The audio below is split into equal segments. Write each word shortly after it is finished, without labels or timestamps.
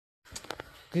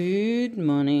Good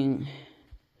morning.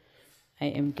 I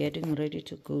am getting ready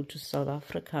to go to South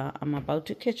Africa. I'm about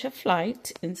to catch a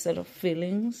flight instead of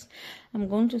feelings. I'm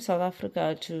going to South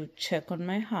Africa to check on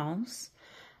my house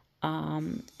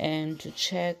and to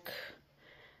check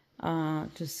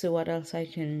to see what else I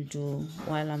can do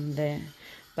while I'm there.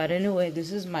 But anyway,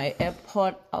 this is my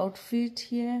airport outfit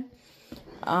here.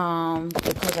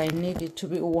 Because I need it to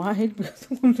be wide because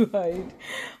I want to hide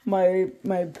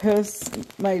my purse,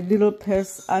 my little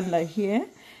purse under here,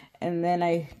 and then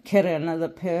I carry another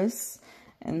purse,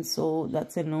 and so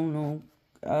that's a no-no.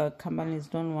 Companies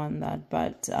don't want that,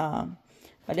 but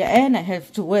and I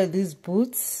have to wear these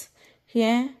boots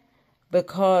here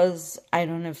because I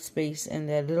don't have space and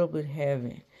they're a little bit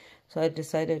heavy, so I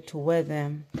decided to wear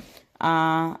them.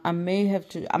 I may have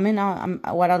to,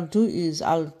 what I'll do is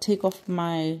I'll take them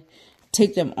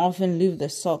off and leave the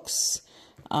socks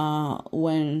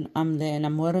when I'm there. And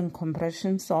I'm wearing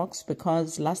compression socks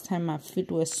because last time my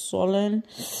feet were swollen.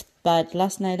 But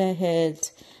last night I had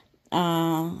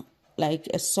like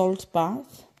a salt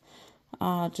bath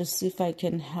to see if I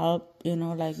can help,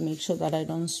 like make sure that I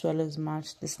don't swell as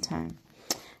much this time.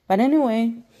 But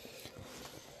anyway,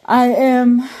 I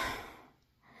am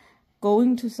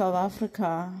going to South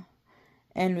Africa,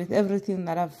 and with everything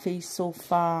that I've faced so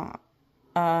far,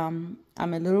 I'm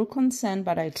a little concerned,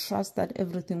 but I trust that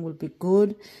everything will be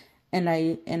good, and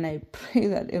I pray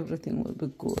that everything will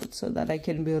be good so that I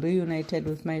can be reunited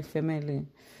with my family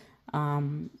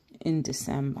in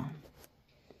December.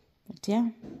 But yeah.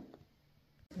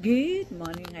 Good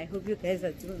morning. I hope you guys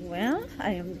are doing well.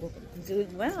 I am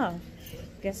doing well.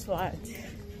 Guess what?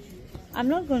 I'm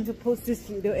not going to post this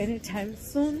video anytime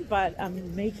soon, but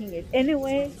I'm making it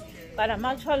anyway. But I'm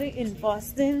actually in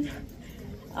Boston,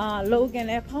 Logan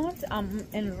Airport. I'm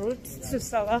en route to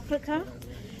South Africa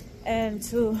and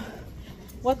to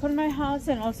work on my house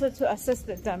and also to assess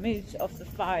the damage of the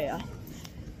fire.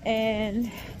 And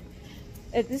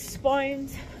at this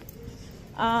point,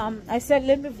 I said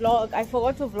let me vlog. I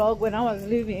forgot to vlog when I was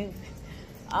leaving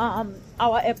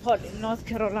our airport in North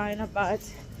Carolina, but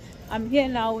I'm here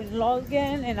now in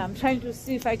Logan, and I'm trying to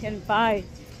see if I can buy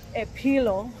a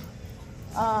pillow.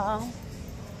 If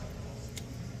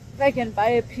I can buy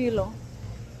a pillow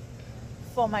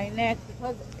for my neck,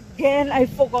 because again I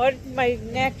forgot my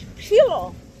neck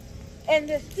pillow. And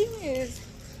the thing is,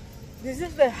 this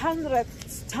is the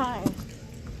 100th time.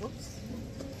 Oops.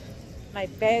 My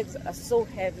bags are so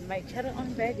heavy. My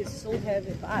carry-on bag is so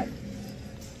heavy. But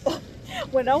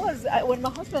when my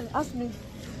husband asked me,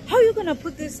 how are you going to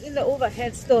put this in the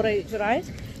overhead storage, right?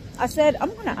 I said, I'm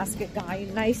going to ask a guy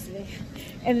nicely.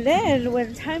 And then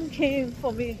when time came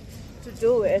for me to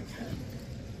do it,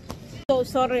 so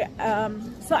sorry,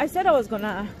 so I said I was going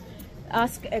to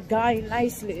ask a guy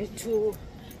nicely to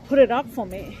put it up for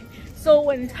me. So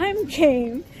when time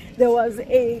came, there was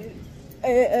a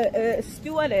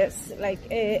stewardess, like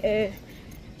I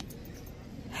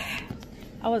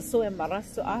was so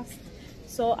embarrassed to ask.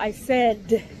 So I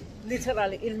said,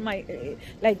 literally in my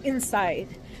inside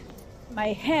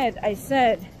my head, I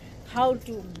said, how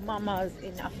do mamas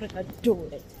in Africa do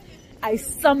it? I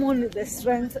summoned the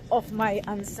strength of my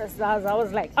ancestors. I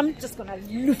was like, I'm just gonna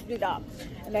lift it up,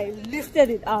 and I lifted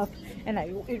it up, and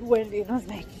it went in. I was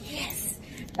like, yes,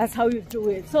 that's how you do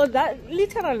it. So that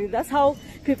literally, that's how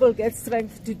people get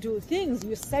strength to do things.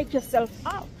 You psych yourself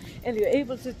up and you're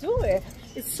able to do it.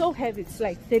 It's so heavy. It's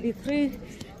like 33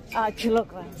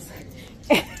 kilograms.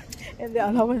 And the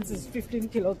allowance is 15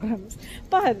 kilograms.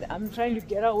 But I'm trying to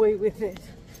get away with it.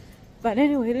 But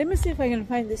anyway, let me see if I can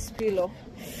find this pillow,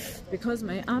 because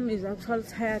my arm is actually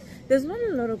tired. There's not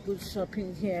a lot of good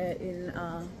shopping here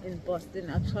in Boston,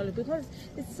 actually, because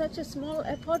it's such a small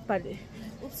airport. But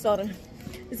oops, sorry,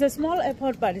 it's a small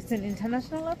airport, but it's an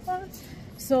international airport.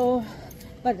 So,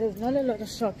 but there's not a lot of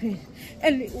shopping.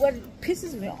 And what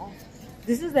pisses me off,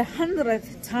 this is the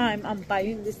 100th time I'm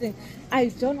buying this thing. I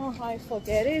don't know how I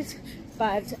forget it,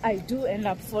 but I do end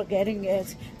up forgetting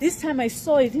it. This time I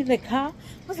saw it in the car.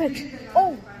 I was like,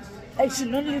 oh, I should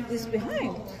not leave this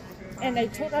behind. And I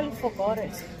totally forgot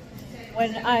it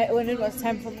when it was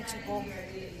time for me to go.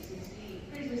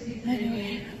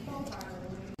 Anyway.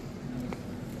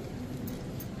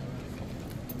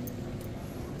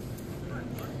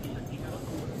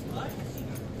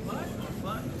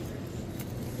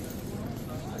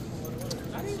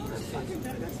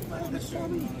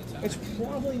 It's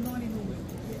probably not even.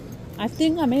 I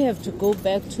think I may have to go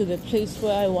back to the place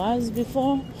where I was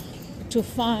before to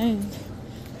find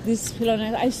this pillow.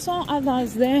 I saw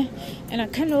others there, and I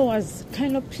was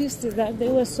kind of pissed that they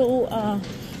were so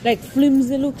like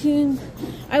flimsy looking.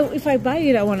 If I buy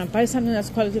it, I want to buy something that's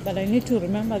quality, but I need to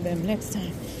remember them next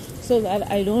time so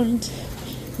that I don't,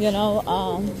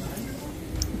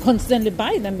 constantly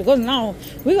buy them, because now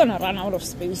we're going to run out of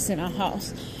space in our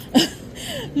house.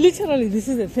 Literally, this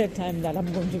is the third time that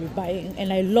I'm going to be buying,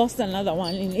 and I lost another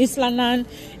one in East London,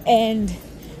 and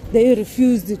they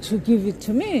refused to give it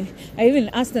to me. I even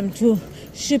asked them to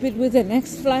ship it with the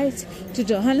next flight to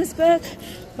Johannesburg,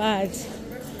 but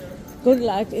good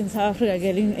luck in South Africa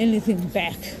getting anything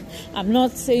back. I'm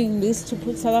not saying this to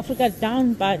put South Africa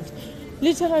down, but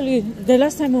literally, the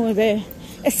last time we were there,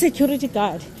 a security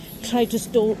guard tried to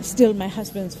steal my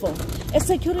husband's phone. A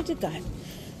security guard.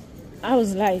 I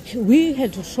was like, we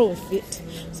had to throw a fit.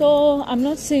 So I'm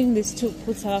not saying this to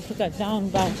put South Africa down,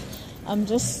 but I'm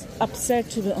just upset,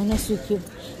 to be honest with you.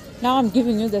 Now I'm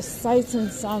giving you the sights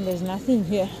and sound. There's nothing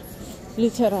here,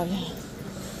 literally.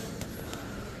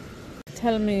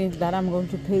 Tell me that I'm going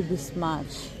to pay this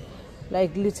much,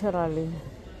 like literally.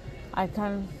 I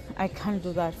can't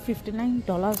do that.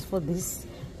 $59 for this.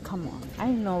 Come on,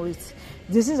 I know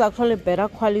this is actually better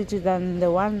quality than the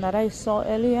one that I saw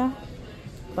earlier,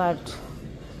 but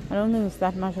I don't think it's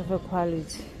that much of a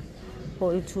quality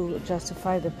for it to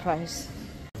justify the price.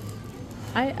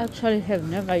 I actually have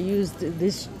never used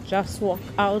this Just Walk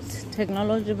Out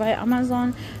technology by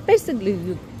Amazon. Basically,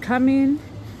 you come in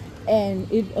and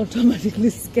it automatically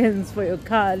scans for your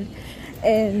card,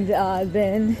 and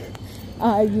then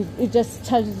it just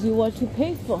charges you what you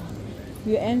pay for.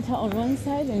 You enter on one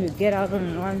side and you get out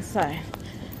on one side.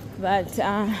 But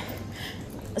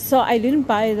so I didn't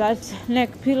buy that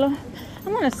neck pillow.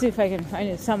 I'm gonna see if I can find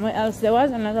it somewhere else. There was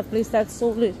another place that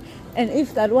sold it, and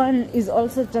if that one is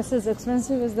also just as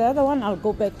expensive as the other one, I'll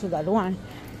go back to that one.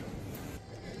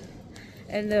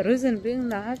 And the reason being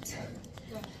that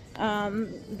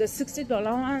the $60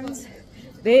 ones,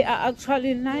 they are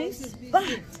actually nice,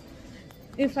 but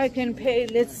if I can pay,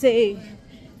 let's say,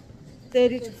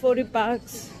 30 to 40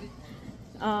 bucks,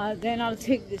 then I'll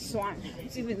take this one,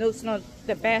 even though it's not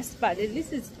the best, but at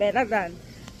least it's better than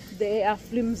the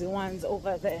flimsy ones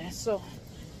over there. So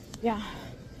yeah,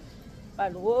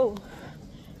 but whoa,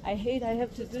 I hate I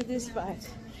have to do this, but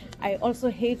I also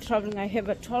hate traveling. I have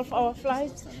a 12-hour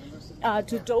flight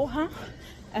to Doha.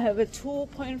 I have a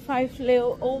 2.5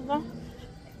 layover.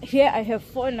 Here I have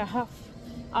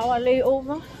 4.5-hour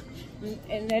layover,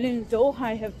 and then in Doha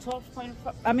I have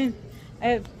 12.5. I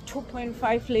have 2.5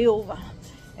 layover,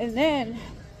 and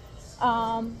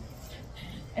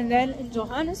then in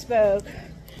Johannesburg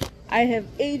I have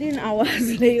 18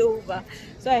 hours layover.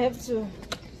 So I have to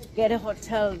get a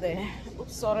hotel there.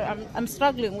 Oops, sorry, I'm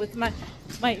struggling with my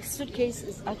suitcase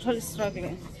is actually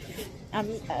struggling.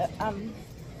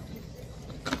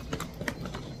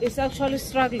 It's actually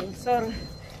struggling. Sorry,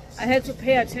 I had to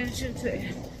pay attention to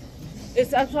it.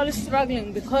 It's actually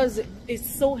struggling because it's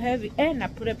so heavy, and I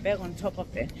put a bag on top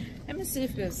of it. Let me see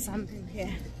if there's something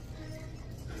here.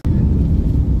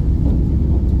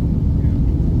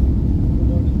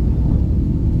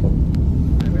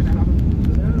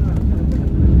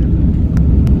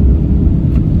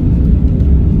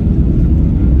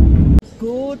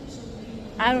 Good.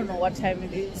 I don't know what time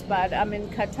it is, but I'm in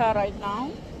Qatar right now.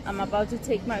 I'm about to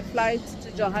take my flight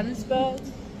to Johannesburg.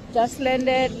 Just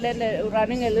landed,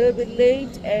 running a little bit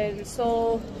late, and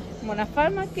so I'm gonna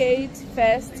find my gate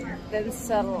first, then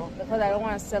settle, because I don't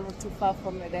want to settle too far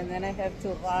from it, and then I have to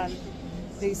run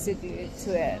basically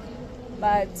to it.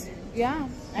 But yeah,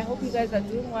 I hope you guys are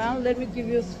doing well. Let me give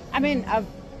you,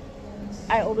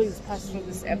 I always pass through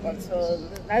this airport, so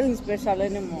nothing special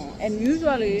anymore. And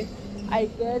usually I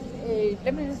get a,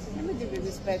 let me give you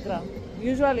this background.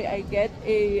 Usually I get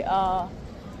a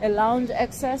lounge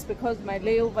access because my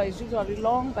layover is usually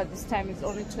long, but this time it's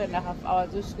only 2.5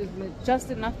 hours, which gives me just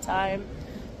enough time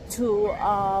to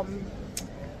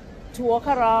walk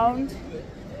around,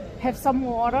 have some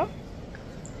water.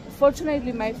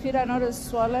 Fortunately, my feet are not as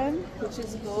swollen, which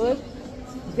is good.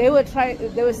 They were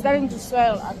starting to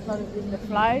swell actually in the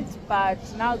flight, but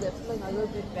now they're feeling a little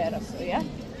bit better. So yeah.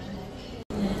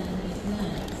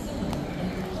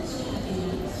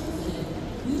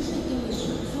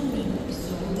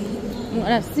 I'm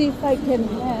gonna see if I can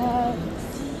have,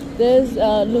 there's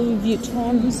Louis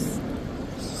Vuitton's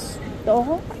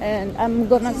store, and I'm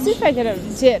gonna see if I can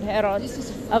have tea at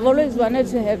Harrods. I've always wanted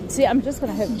to have tea. I'm just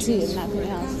gonna have tea and nothing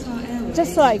else,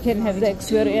 just so I can have the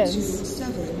experience.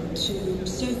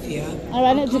 I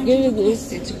wanted to give you this.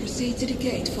 To proceed to the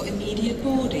gate for immediate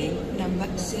boarding, number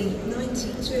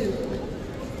C92.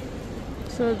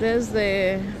 So there's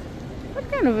what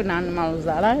kind of an animal is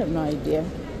that? I have no idea.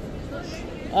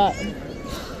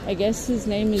 I guess his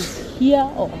name is Here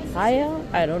or Higher.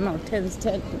 I don't know. 10's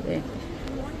 10 today.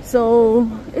 So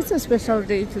it's a special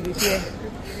day to be here.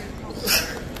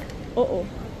 Uh-oh.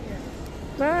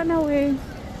 Run away.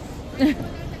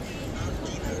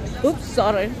 Oops,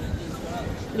 sorry.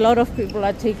 A lot of people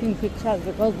are taking pictures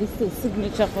because this is the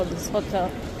signature for this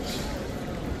hotel.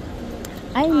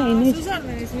 I need.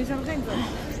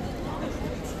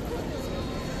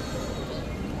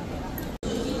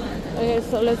 Okay,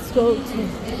 so let's go to.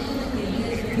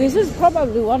 This is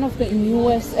probably one of the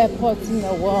newest airports in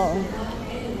the world.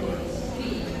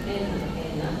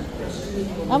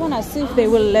 I want to see if they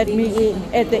will let me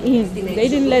in at the inn. They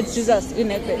didn't let Jesus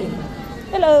in at the inn.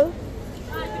 Hello.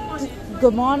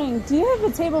 Good morning. Do you have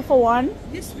a table for one?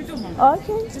 Yes, we do, ma'am.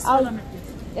 Okay.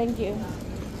 Thank you.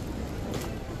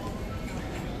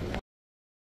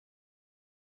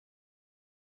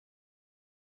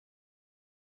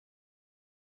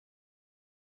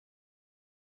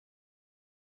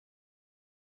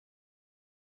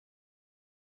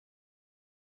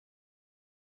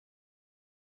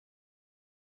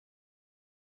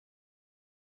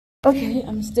 Okay,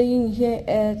 I'm staying here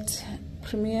at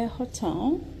Premier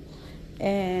Hotel,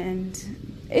 and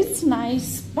it's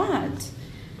nice, but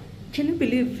can you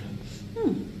believe?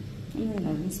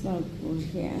 It's not good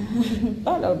here,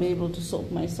 but I'll be able to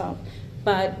solve myself.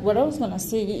 But what I was gonna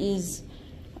say is,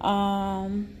 I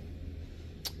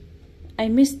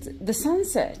missed the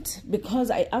sunset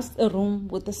because I asked a room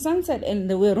with the sunset, and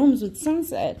there were rooms with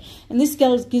sunset, and this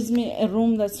girl gives me a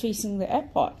room that's facing the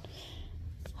airport.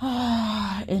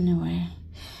 Anyway,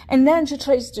 and then she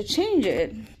tries to change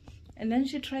it.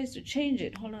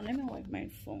 Hold on, let me wipe my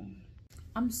phone.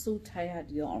 I'm so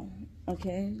tired, y'all.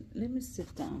 Okay, let me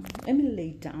sit down. Let me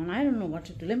lay down. I don't know what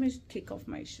to do. Let me take off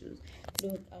my shoes.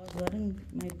 Look, I was wearing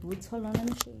my boots. Hold on, let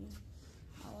me show you.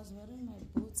 I was wearing my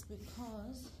boots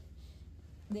because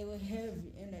they were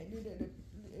heavy and I needed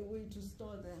a way to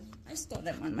store them. I store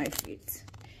them on my feet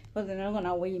because they're not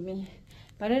gonna weigh me.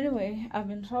 But anyway, I've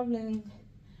been traveling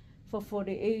for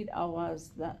 48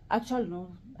 hours. Actually,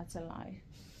 no, that's a lie.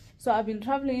 So I've been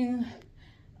traveling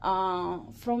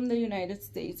from the United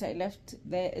States. I left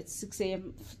there at 6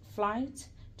 a.m. flight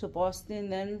to Boston.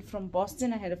 Then from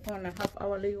Boston, I had a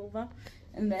 4.5-hour layover.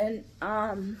 And then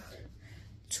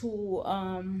to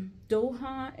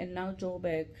Doha and now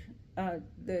Joburg.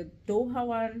 The Doha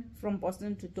one from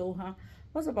Boston to Doha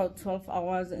was about 12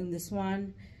 hours, and this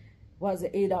one was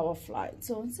an 8-hour flight.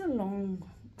 So it's a long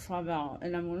travel,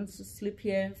 and I'm going to sleep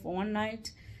here for one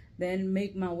night, then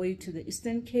make my way to the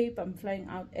Eastern Cape. I'm flying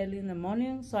out early in the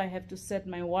morning, so I have to set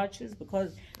my watches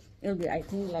because it'll be, I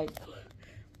think, like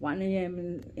 1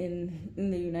 a.m. in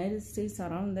the United States,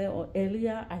 around there, or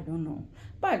earlier, I don't know.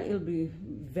 But it'll be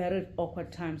very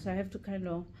awkward time, so I have to kind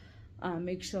of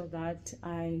make sure that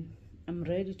I am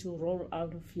ready to roll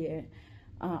out of here.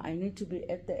 I need to be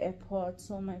at the airport,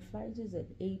 so my flight is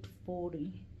at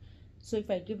 8:40. So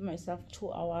if I give myself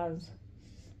 2 hours,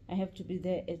 I have to be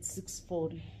there at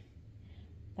 6:40.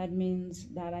 That means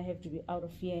that I have to be out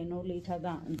of here no later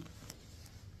than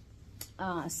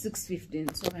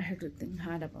 6:15. So I have to think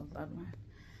hard about that one.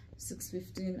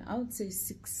 6:15. I would say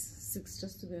 6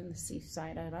 just to be on the safe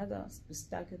side. I'd rather be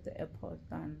stuck at the airport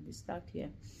than be stuck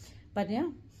here. But yeah,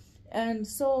 and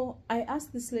so I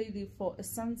asked this lady for a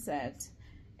sunset,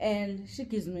 and she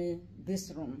gives me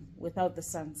this room without the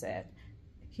sunset.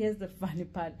 Here's the funny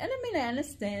part, and I mean, I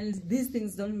understand these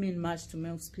things don't mean much to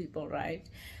most people, right?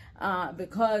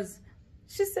 Because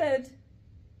she said,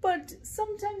 but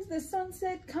sometimes the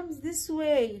sunset comes this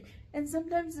way and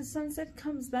sometimes the sunset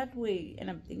comes that way, and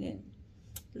I'm thinking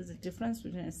there's a difference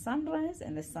between a sunrise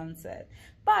and a sunset.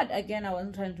 But again, I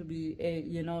wasn't trying to be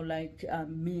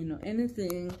mean or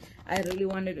anything. I really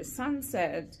wanted a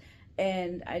sunset,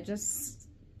 and I just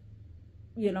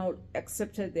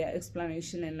accepted their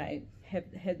explanation, and I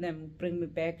had them bring me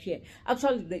back here.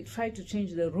 Actually, they tried to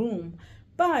change the room,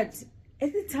 but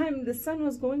at the time the sun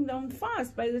was going down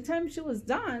fast. By the time she was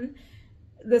done,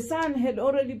 the sun had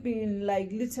already been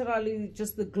like literally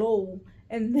just the glow.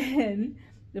 And then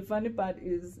the funny part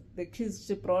is the keys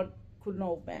she brought couldn't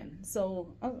open.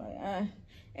 So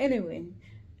anyway,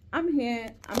 I'm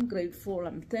here. I'm grateful.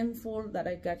 I'm thankful that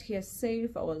I got here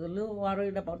safe. I was a little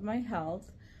worried about my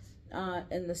health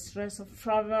and the stress of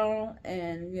travel,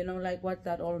 and what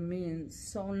that all means.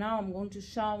 So now I'm going to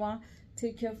shower,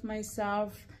 take care of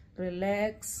myself,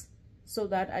 relax, so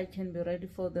that I can be ready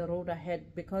for the road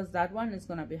ahead, because that one is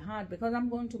going to be hard, because I'm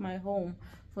going to my home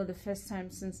for the first time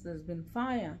since there's been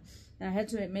fire, and I had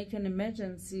to make an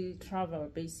emergency travel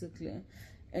basically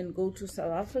and go to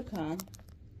South Africa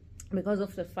because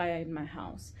of the fire in my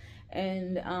house.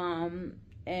 And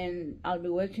and I'll be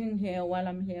working here. While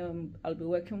I'm here, I'll be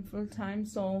working full time.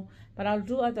 So, but I'll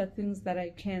do other things that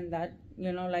I can, that,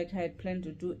 you know, like I had planned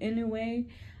to do anyway.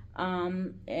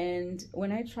 And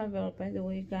when I travel, by the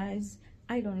way, guys,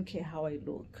 I don't care how I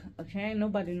look, okay?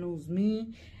 Nobody knows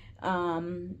me.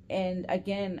 And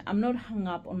again, I'm not hung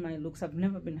up on my looks. I've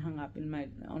never been hung up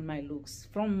on my looks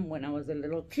from when I was a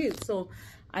little kid, so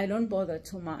I don't bother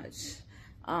too much.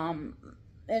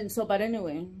 And so, but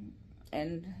anyway,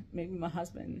 and maybe my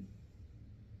husband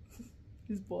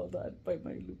is bothered by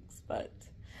my looks, but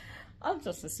I'll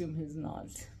just assume he's not.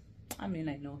 I mean,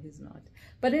 I know he's not,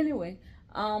 but anyway,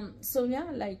 so yeah,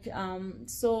 like,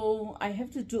 so I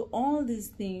have to do all these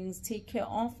things, take care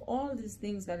of all these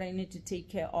things that I need to take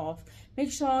care of,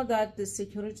 make sure that the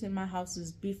security in my house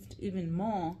is beefed even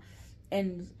more,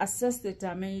 and assess the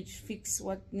damage, fix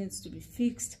what needs to be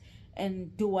fixed,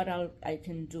 and do what I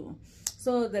can do.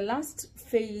 So the last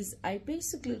phase, I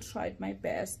basically tried my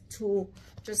best to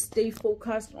just stay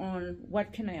focused on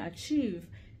what can I achieve.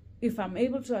 If I'm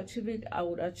able to achieve it, I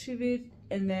would achieve it,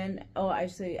 and then, or I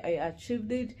say I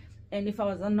achieved it, and if I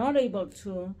was not able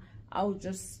to, I would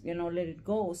just, you know, let it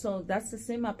go. So that's the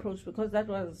same approach, because that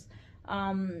was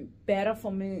better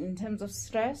for me in terms of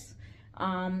stress.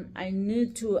 I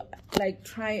need to like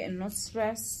try and not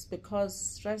stress, because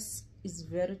stress is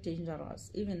very dangerous.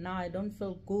 Even now, I don't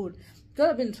feel good because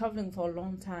I've been traveling for a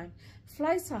long time.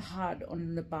 Flights are hard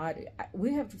on the body.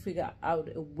 We have to figure out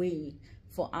a way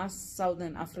for us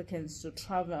Southern Africans to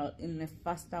travel in a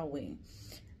faster way.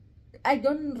 I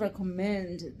don't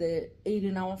recommend the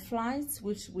 18-hour flights,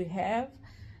 which we have.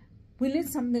 We need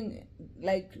something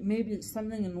like maybe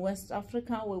something in West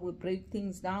Africa where we break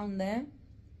things down there.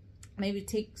 Maybe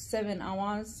take 7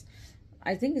 hours.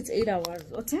 I think it's 8 hours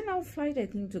or 10-hour flight, I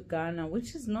think, to Ghana,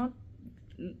 which is not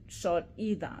short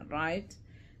either, right?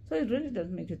 So it really does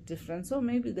make a difference. So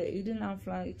maybe the 18-hour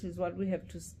flight is what we have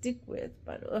to stick with,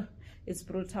 but it's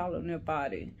brutal on your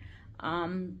body.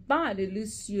 But at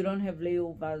least you don't have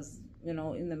layovers, you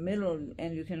know, in the middle,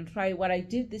 and you can try. What I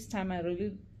did this time, I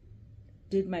really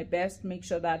did my best, make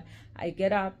sure that I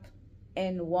get up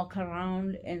and walk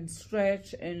around and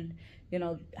stretch and, you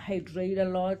know, hydrate a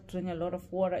lot, drink a lot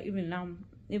of water. Even now,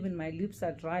 even my lips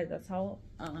are dry. That's how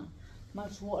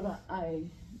much water I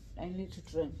need to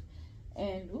drink.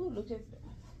 And oh, look at,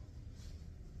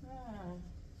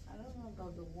 I don't know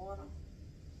about the water.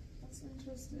 That's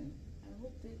interesting. I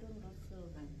hope they don't refill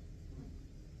them.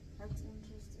 That's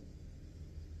interesting.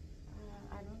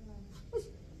 I don't know how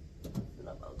I feel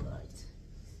about that,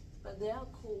 but they are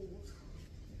cold.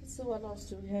 Let's see what else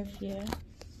do we have here.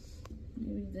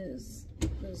 Maybe there's no,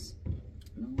 this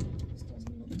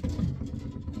doesn't look good.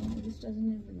 No, this doesn't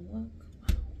even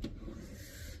work.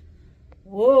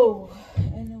 Whoa.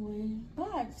 Anyway,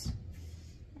 but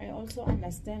I also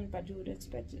understand, but you would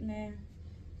expect in a,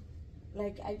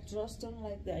 like, I just don't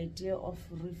like the idea of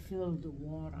refilled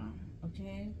water,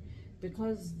 okay?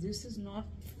 Because this is not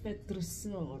factory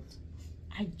sealed.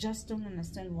 I just don't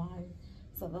understand why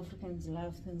South Africans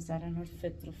love things that are not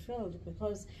factory filled,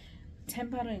 because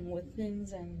tampering with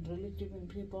things and really giving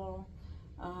people,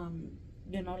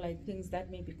 you know, like things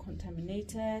that may be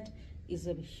contaminated is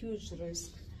a huge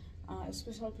risk,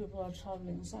 especially people who are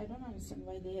traveling. So I don't understand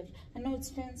why they have, I know it's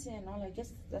fancy and all, I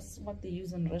guess that's what they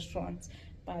use in restaurants,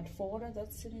 but for water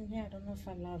that's sitting here, I don't know if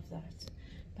I love that.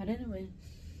 But anyway,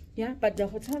 yeah, but the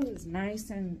hotel is nice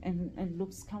and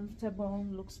looks comfortable,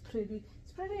 looks pretty.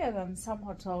 It's prettier than some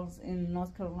hotels in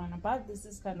North Carolina, but this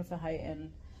is kind of a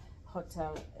high-end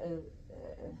hotel.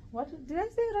 What did I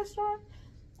say, restaurant?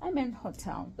 I meant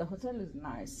hotel. The hotel is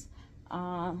nice.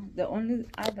 The only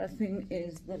other thing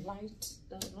is the light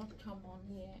does not come on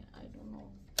here. I don't know.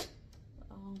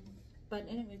 But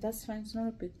anyway, that's fine. It's not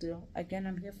a big deal. Again,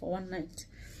 I'm here for one night.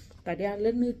 But yeah,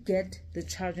 let me get the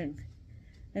charging.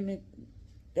 Let me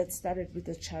get started with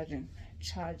the charging.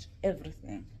 Charge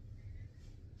everything.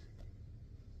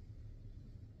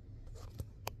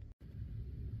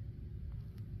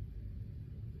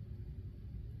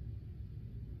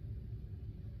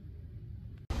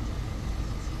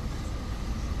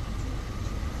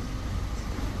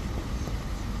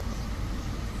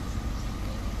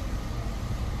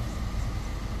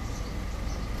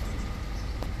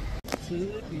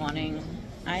 Good morning.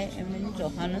 I am in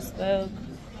Johannesburg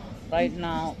right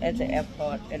now at the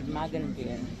airport at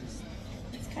Magenbeen.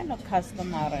 It's kind of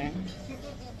customary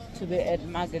to be at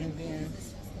Magenbeen.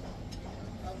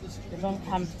 You don't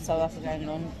come to South Africa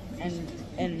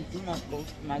and do not go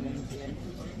to Magenbeen.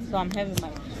 So I'm having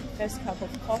my first cup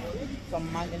of coffee from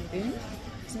Magenbeen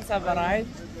since I've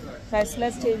arrived. So I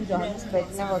slept in Johannesburg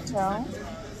in a hotel.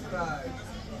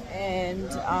 and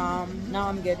now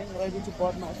I'm getting ready to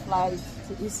board my flight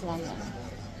to East London.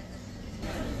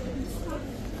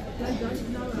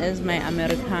 There's my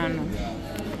Americano.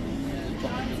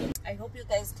 I hope you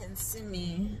guys can see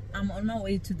me. I'm on my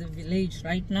way to the village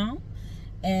right now,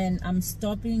 and I'm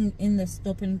stopping in the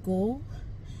stop and go,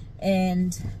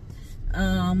 and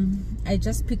I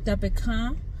just picked up a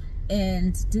car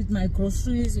and did my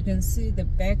groceries. You can see the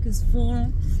back is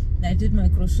full. I did my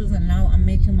groceries and now I'm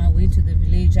making my way to the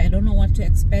village. I don't know what to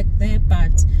expect there,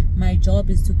 but my job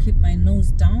is to keep my nose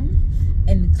down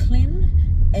and clean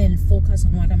and focus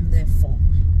on what I'm there for,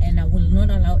 and I will not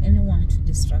allow anyone to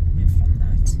distract me from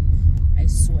that, I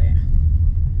swear.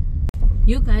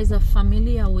 You guys are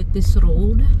familiar with this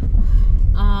road,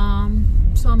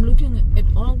 so I'm looking at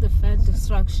all the fire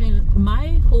destruction.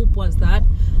 My hope was that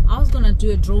I was gonna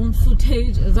do a drone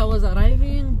footage as I was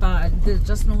arriving, but there's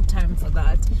just no time for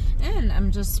that, and I'm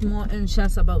just more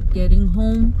anxious about getting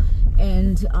home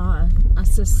and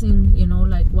assessing, you know,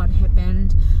 like what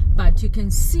happened. But you can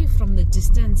see from the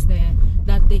distance there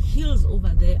that the hills over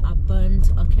there are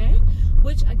burnt, okay,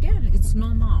 which again, it's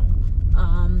normal.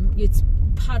 It's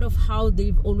part of how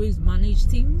they've always managed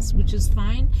things, which is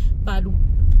fine, but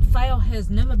fire has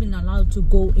never been allowed to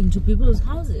go into people's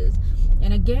houses.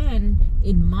 And again,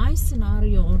 in my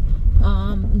scenario,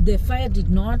 the fire did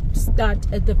not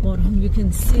start at the bottom. You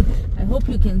can see, I hope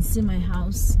you can see my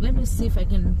house. Let me see if I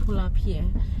can pull up here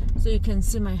so you can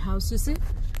see my house. You see,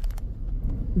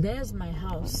 there's my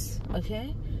house,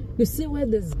 okay? You see where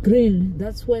there's green,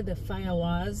 that's where the fire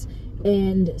was,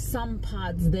 and some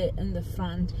parts there in the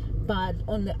front. But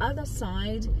on the other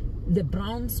side, the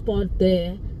brown spot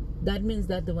there, that means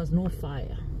that there was no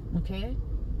fire, okay?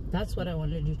 That's what I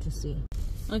wanted you to see.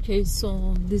 Okay,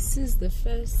 so this is the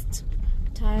first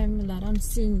time that I'm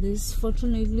seeing this.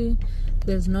 Fortunately,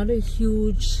 there's not a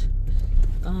huge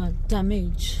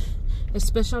damage,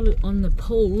 especially on the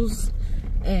poles,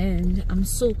 and I'm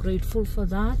so grateful for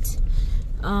that.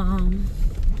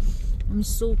 I'm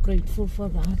so grateful for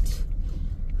that.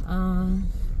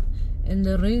 And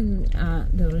the rain,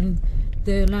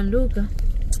 the landuka,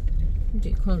 what do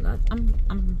you call that?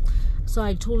 So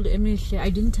I told Emily, I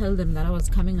didn't tell them that I was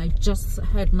coming. I just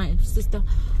had my sister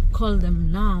call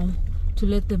them now to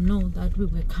let them know that we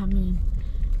were coming.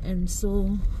 And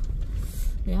so,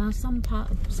 yeah, some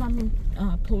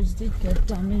poles did get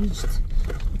damaged,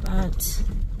 but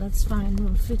that's fine.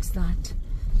 We'll fix that.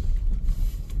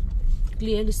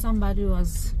 Clearly, somebody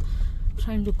was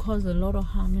trying to cause a lot of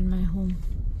harm in my home.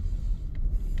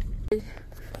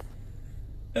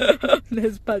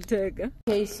 There's Patega.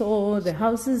 Okay, so the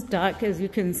house is dark, as you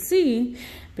can see,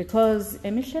 because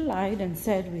Emisha lied and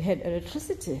said we had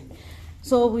electricity.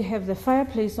 So we have the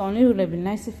fireplace on. It would have been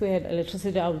nice if we had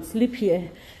electricity. I would sleep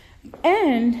here.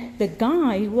 And the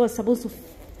guy who was supposed to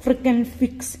freaking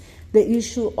fix the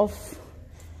issue of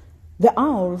the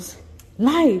owls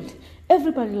lied.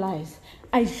 Everybody lies.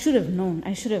 I should have known.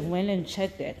 I should have went and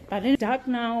checked it. But it's dark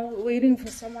now, waiting for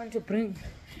someone to bring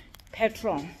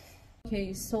petrol.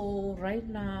 Okay, so right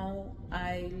now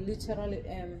I literally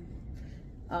am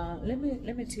let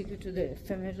me take you to the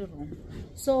family room.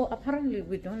 So apparently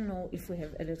we don't know if we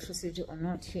have electricity or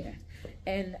not here,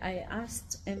 and I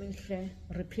asked Emily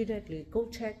repeatedly, go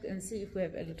check and see if we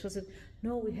have electricity.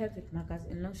 No, we have it, Makas,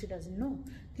 and now she doesn't know.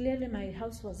 Clearly my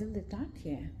house was in the dark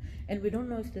here, and we don't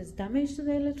know if there's damage to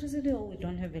the electricity or we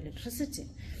don't have electricity.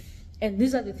 And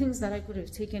these are the things that I could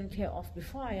have taken care of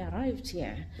before I arrived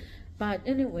here. But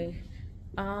anyway,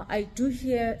 I do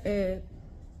hear a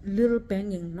little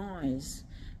banging noise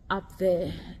up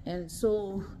there, and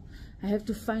so I have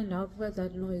to find out where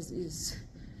that noise is.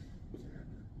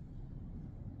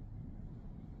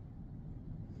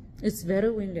 It's very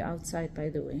windy outside, by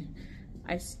the way.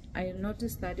 I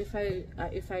noticed that if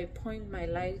I point my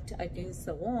light against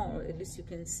the wall, at least you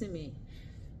can see me,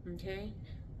 okay?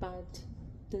 But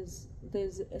there's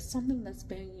something that's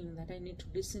banging that I need to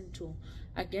listen to.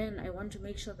 Again, I want to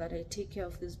make sure that I take care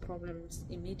of these problems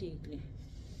immediately,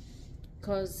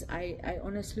 because I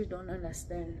honestly don't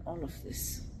understand all of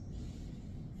this.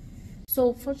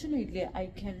 So fortunately, I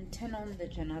can turn on the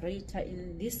generator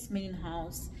in this main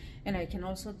house, and I can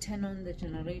also turn on the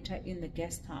generator in the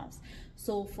guest house.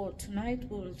 So for tonight,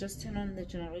 we'll just turn on the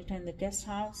generator in the guest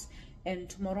house, and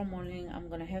tomorrow morning I'm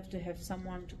gonna have to have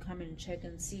someone to come and check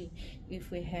and see if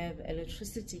we have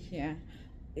electricity here,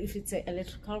 if it's an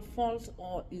electrical fault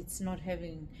or it's not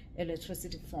having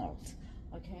electricity fault,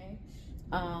 okay?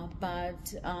 I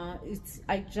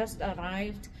just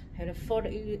arrived, had a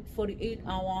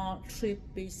 48-hour trip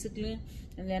basically,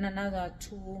 and then another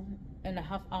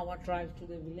 2.5-hour drive to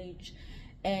the village.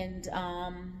 And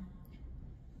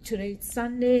Today it's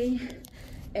Sunday,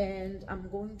 and I'm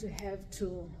going to have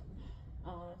to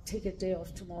take a day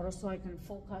off tomorrow so I can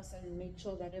focus and make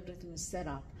sure that everything is set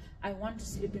up. I want to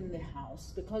sleep in the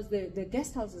house because the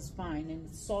guest house is fine and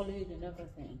it's solid and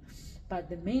everything, but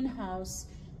the main house,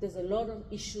 there's a lot of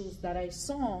issues that I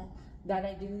saw that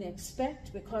I didn't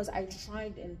expect, because I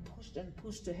tried and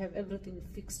pushed to have everything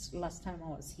fixed last time I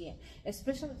was here,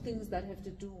 especially things that have to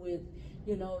do with,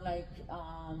 you know, like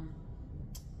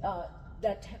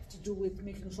that have to do with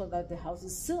making sure that the house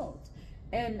is sealed.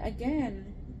 And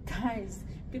again, guys,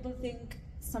 people think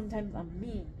sometimes I'm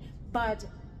mean, but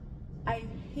I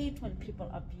hate when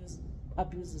people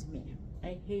abuses me.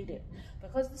 I hate it,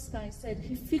 because this guy said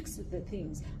he fixed the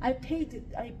things. I paid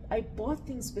it. I bought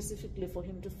things specifically for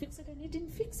him to fix it, and he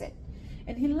didn't fix it,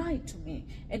 and he lied to me.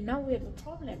 And now we have a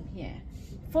problem here.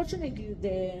 Fortunately,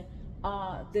 the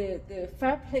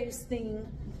fireplace thing.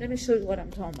 Let me show you what I'm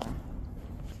talking about.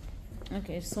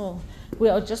 Okay, so we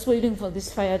are just waiting for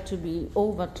this fire to be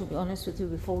over, to be honest with you,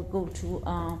 before we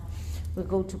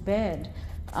go to bed.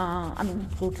 I mean,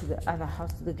 go to the other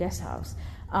house, to the guest house.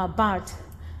 But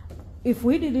if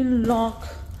we didn't lock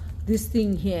this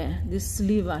thing here, this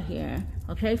lever here,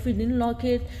 okay, if we didn't lock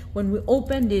it, when we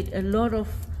opened it, a lot of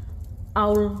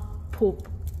owl poop,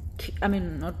 I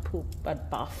mean, not poop, but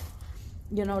buff,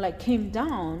 you know, like came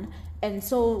down. And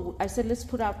so I said, let's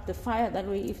put up the fire. That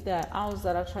way, if there are owls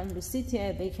that are trying to sit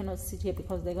here, they cannot sit here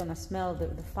because they're going to smell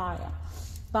the fire.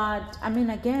 But, I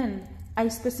mean, again, I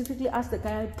specifically asked the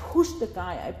guy, I pushed the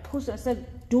guy, I said,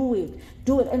 do it.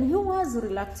 And he was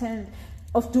reluctant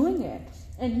of doing it.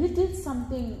 And he did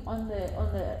something on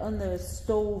the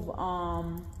stove,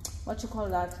 what you call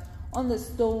that, on the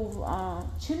stove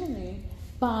chimney,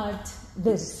 but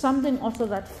there's something also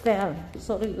that fell.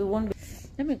 Sorry, it won't be.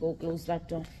 Let me go close that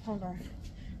door. Hold on.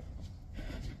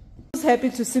 Who's happy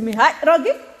to see me? Hi,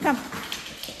 Rogi, come.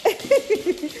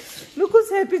 Look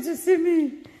who's happy to see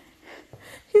me.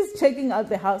 He's checking out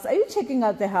the house. Are you checking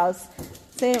out the house?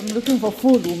 Say, I'm looking for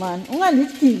food, woman.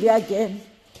 Ungalithili again.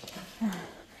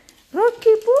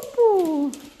 Rogi,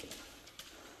 poo-poo.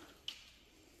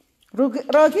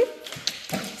 Rogi,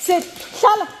 sit.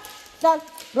 Shala.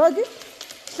 Rogi,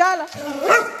 Shala.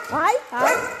 Hi.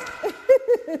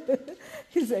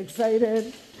 He's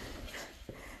excited.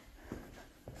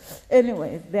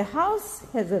 Anyway, the house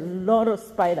has a lot of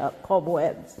spider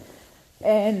cobwebs,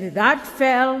 and that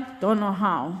fell, don't know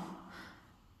how.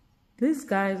 These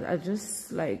guys are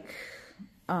just like,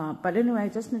 but anyway, I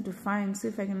just need to see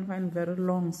if I can find very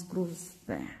long screws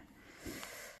there.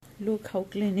 Look how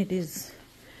clean it is.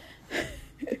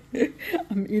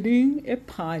 I'm eating a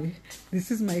pie. This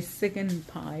is my second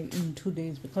pie in 2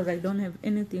 days because I don't have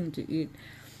anything to eat.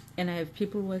 And I have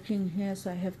people working here,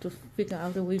 so I have to figure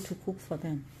out a way to cook for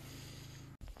them.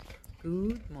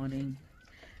 Good morning.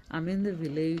 I'm in the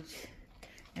village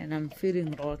and I'm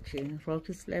feeding Rocky.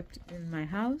 Rocky slept in my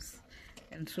house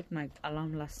and took my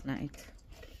alarm last night.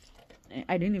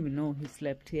 I didn't even know he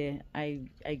slept here. I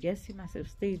guess he must have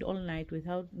stayed all night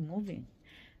without moving.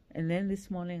 And then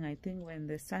this morning, I think when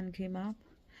the sun came up,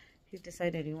 he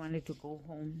decided he wanted to go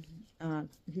home.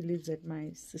 He lives at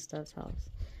my sister's house.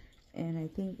 And I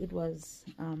think it was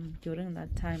during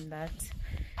that time that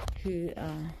he,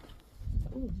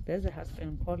 there's a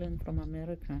husband calling from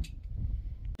America.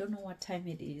 Don't know what time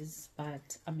it is,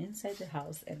 but I'm inside the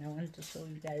house and I wanted to show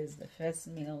you guys the first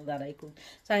meal that I cooked.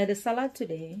 So I had a salad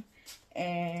today,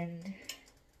 and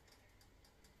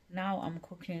now I'm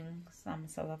cooking some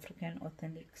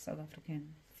authentic South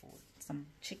African food, some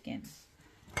chicken.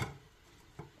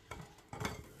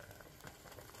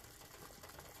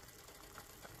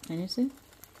 Can you see?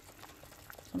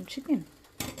 Some chicken.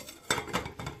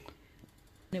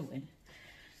 Anyway,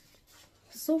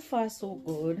 so far so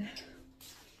good.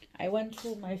 I went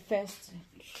through my first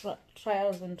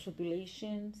trials and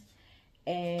tribulations,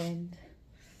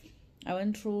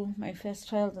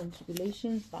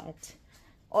 but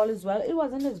all is well. It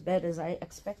wasn't as bad as I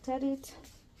expected it,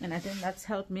 and I think that's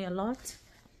helped me a lot.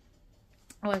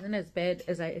 It wasn't as bad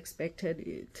as I expected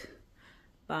it,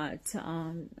 but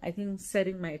I think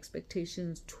setting my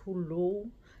expectations too low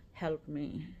helped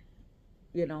me,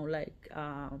 you know, like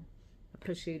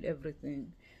appreciate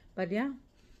everything. But yeah,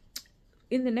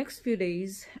 in the next few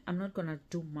days I'm not gonna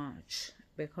do much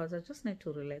because I just need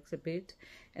to relax a bit,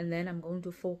 and then I'm going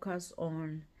to focus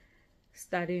on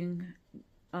starting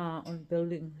on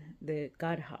building the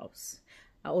guardhouse.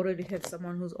 I already have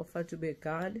someone who's offered to be a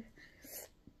guard,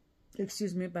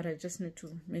 excuse me, but I just need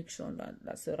to make sure that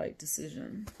that's the right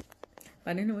decision.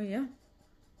 But anyway, yeah,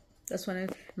 that's when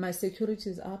my security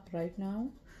is up right now,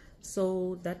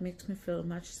 so that makes me feel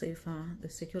much safer. The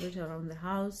security around the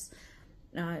house,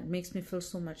 It makes me feel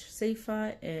so much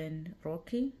safer. And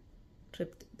Rocky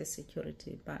tripped the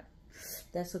security, but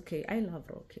that's okay. I love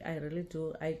Rocky, I really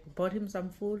do. I bought him some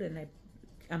food, and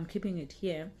I'm keeping it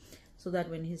here so that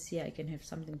when he's here I can have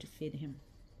something to feed him.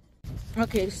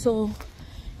 Okay, so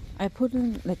I put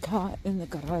in the car in the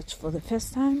garage for the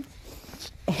first time,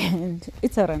 and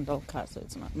it's a rental car, so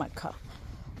it's not my car.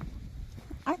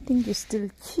 I think it's still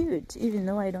cute, even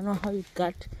though I don't know how it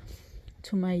got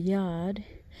to my yard.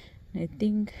 I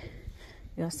think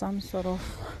there's some sort of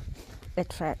a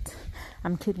threat.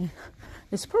 I'm kidding.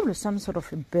 It's probably some sort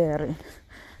of a berry,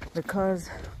 because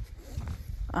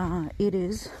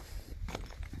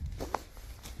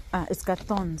it's got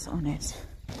thorns on it.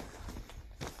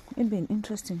 It'd be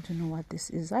interesting to know what this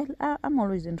is. I'm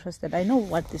always interested. I know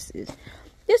what this is.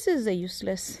 This is a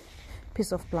useless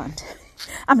piece of plant.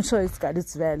 I'm sure it's got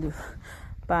its value,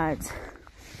 but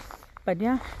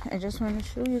yeah, I just want to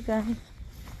show you guys.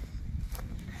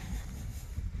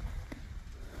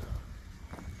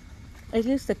 At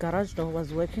least the garage door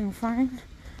was working fine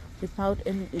without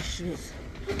any issues.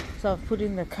 So I've put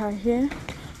in the car here,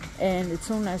 and it's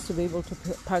so nice to be able to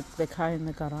park the car in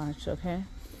the garage. Okay,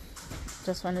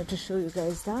 just wanted to show you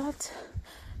guys that.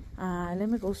 Let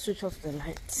me go switch off the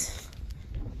lights.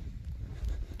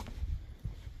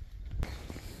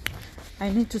 I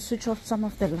need to switch off some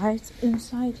of the lights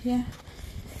inside here,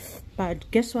 but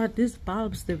guess what, these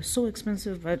bulbs, they were so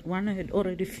expensive, but one had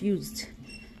already fused.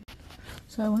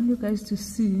 So I want you guys to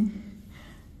see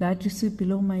that, you see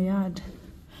below my yard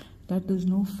that there's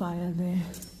no fire there,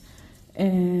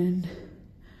 and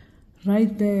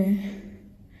right there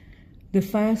the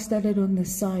fire started on the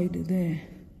side there.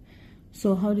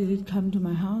 So how did it come to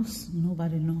my house?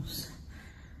 Nobody knows.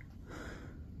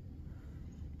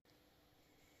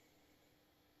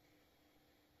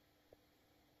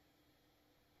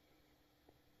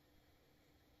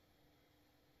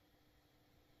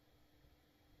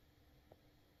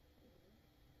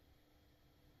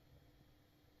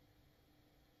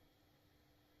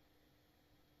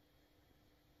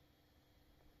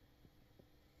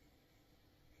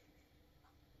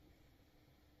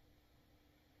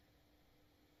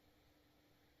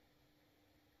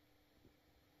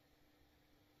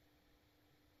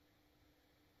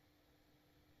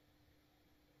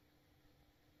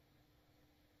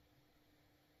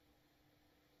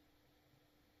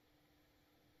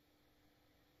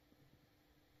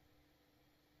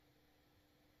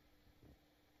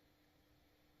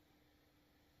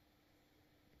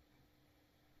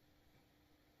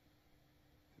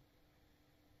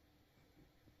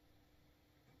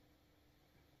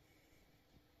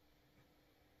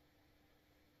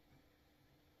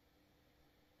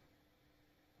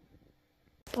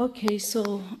 Okay,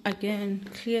 so again,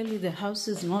 clearly the house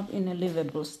is not in a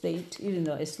livable state, even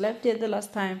though I slept here the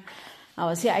last time I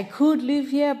was here. I could live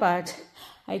here, but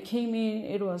I came in,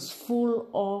 it was full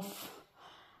of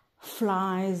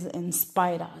flies and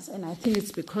spiders, and I think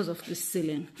it's because of the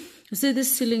ceiling. You see,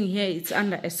 this ceiling here, it's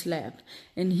under a slab,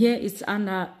 and here it's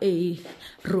under a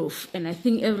roof, and I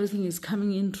think everything is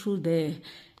coming in through there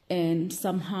and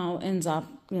somehow ends up,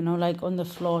 you know, like on the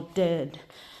floor dead.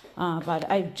 But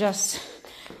I've just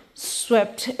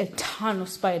swept a ton of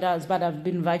spiders, but I've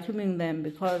been vacuuming them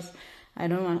because I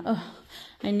don't want,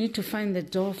 I need to find the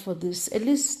door for this, at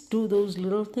least do those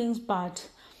little things, but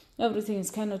everything is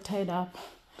kind of tied up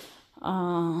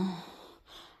on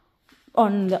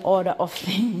the order of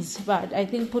things. But I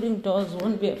think putting doors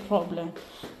won't be a problem.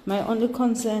 My only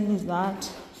concern is that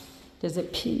there's a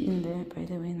pea in there, by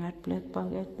the way, in that black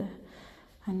bucket there.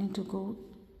 I need to go,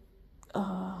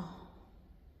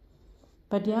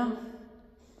 but yeah,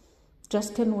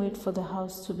 just can't wait for the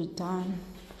house to be done.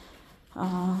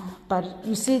 But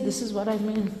you see, this is what I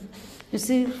mean. You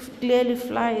see, clearly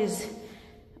flies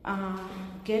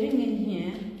getting in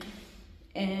here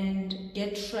and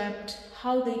get trapped.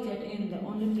 How they get in, the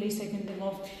only place I can think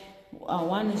of,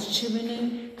 one is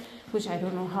chimney, which I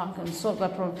don't know how I can solve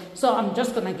that problem. So I'm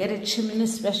just gonna get a chimney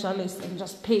specialist and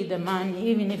just pay the money,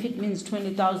 even if it means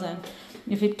 20,000,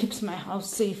 if it keeps my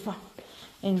house safer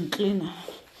and cleaner.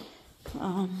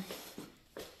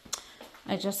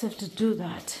 I just have to do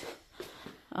that.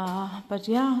 But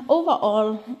yeah,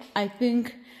 overall, I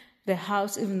think the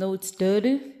house, even though it's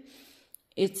dirty,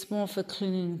 it's more of a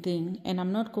cleaning thing, and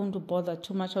I'm not going to bother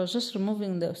too much. I was just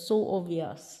removing the so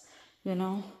obvious, you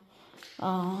know,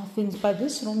 things. But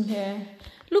this room here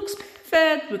looks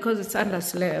perfect because it's under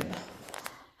slab.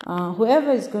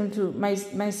 Whoever is going to,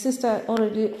 my sister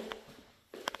already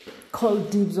called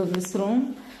dibs on this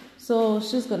room, so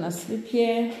she's gonna sleep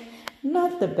here.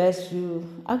 Not the best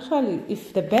view. Actually,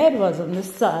 if the bed was on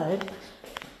this side,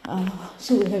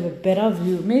 so we have a better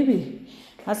view. Maybe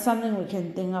that's something we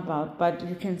can think about. But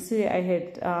you can see I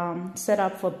had set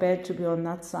up for bed to be on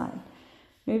that side.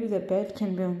 Maybe the bed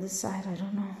can be on this side. I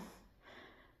don't know.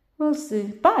 We'll see.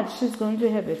 But she's going to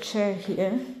have a chair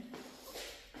here.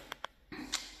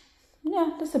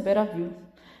 Yeah, that's a better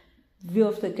view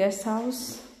of the guest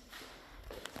house.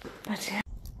 But yeah.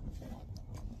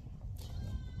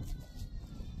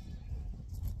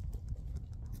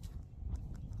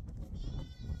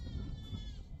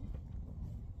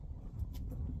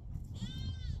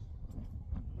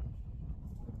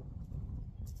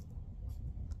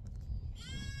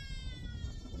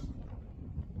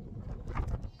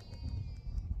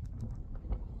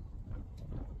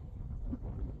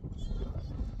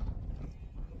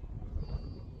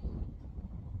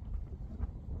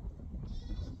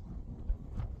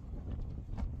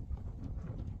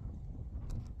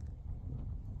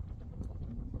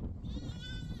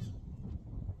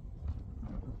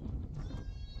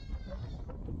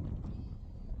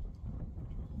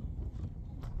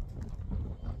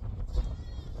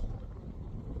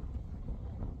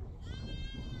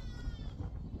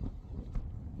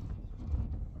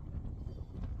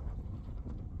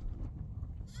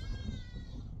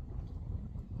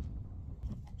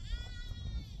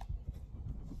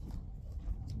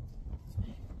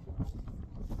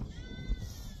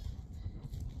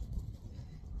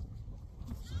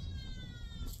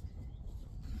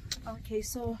 Okay,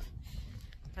 so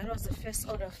that was the first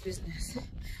order of business.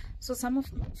 So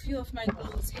few of my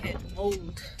clothes had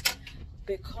mold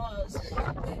because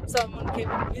someone came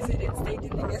and visited and stayed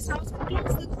in the guest house and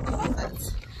closed the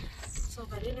closets. So,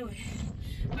 but anyway,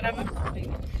 but I'm not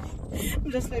complaining.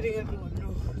 I'm just letting everyone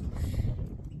know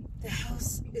the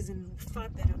house is in far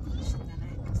better condition than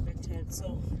I expected.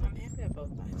 So I'm happy about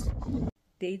that.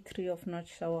 Day 3 of not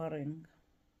showering,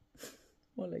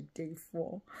 or like day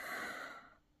 4.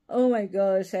 Oh my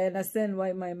gosh, I understand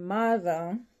why my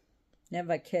mother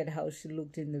never cared how she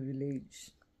looked in the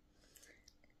village.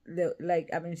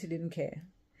 She didn't care.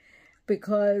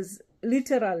 Because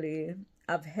literally,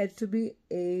 I've had to be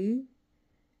a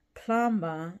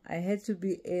plumber, I had to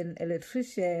be an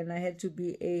electrician, I had to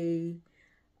be a,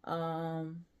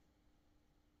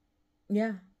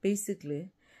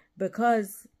 basically.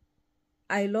 Because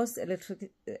I lost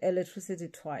electricity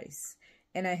twice.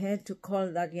 And I had to call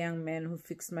that young man who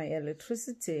fixed my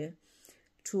electricity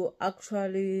to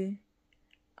actually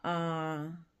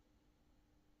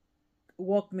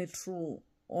walk me through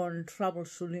on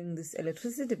troubleshooting this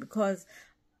electricity, because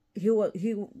he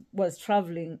was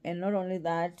traveling, and not only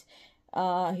that,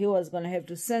 he was going to have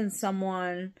to send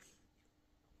someone,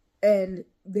 and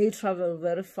they travel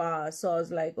very far. So I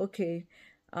was like, okay,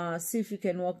 see if you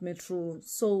can walk me through.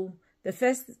 So the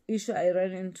first issue I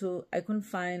ran into, I couldn't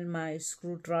find my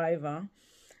screwdriver.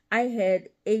 I had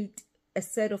a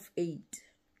set of 8,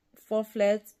 4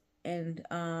 flats and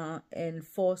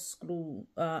 4 screw.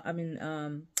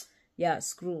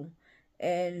 Screw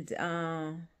and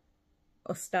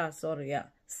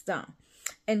star.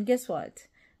 And guess what?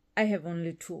 I have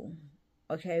only 2.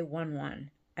 Okay,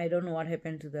 1. I don't know what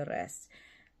happened to the rest.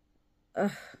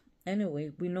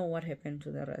 Anyway, we know what happened to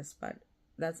the rest, but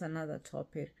that's another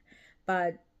topic.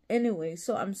 But anyway,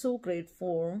 so I'm so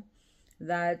grateful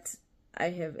that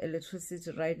I have electricity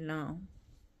right now.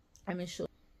 So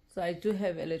I do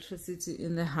have electricity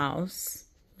in the house.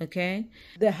 Okay,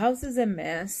 the house is a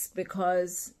mess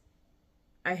because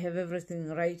I have everything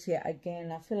right here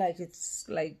again. I feel like it's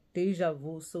like deja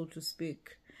vu, so to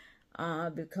speak,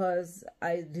 because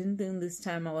I didn't think this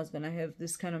time I was gonna have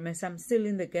this kind of mess. I'm still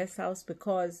in the guest house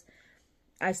because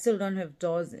I still don't have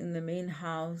doors in the main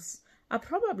house. I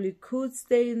probably could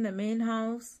stay in the main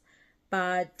house,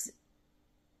 but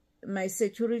my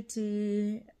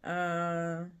security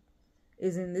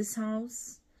is in this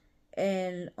house,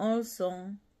 and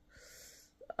also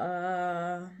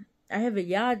I have a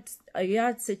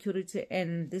yard security,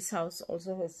 and this house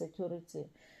also has security.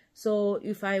 So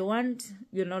if I want,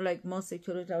 like more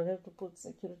security, I'll have to put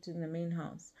security in the main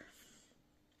house.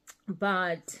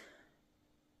 But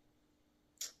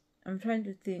I'm trying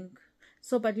to think.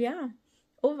 So, but yeah,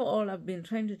 overall, I've been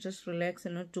trying to just relax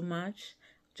and not do much,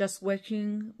 just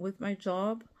working with my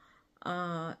job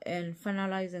and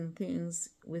finalizing things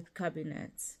with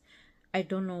cabinets. I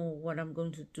don't know what I'm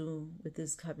going to do with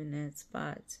these cabinets,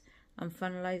 but I'm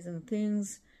finalizing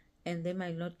things, and they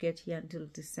might not get here until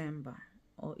December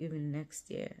or even next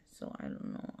year. So I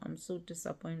don't know. I'm so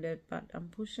disappointed, but I'm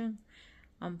pushing,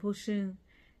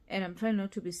 and I'm trying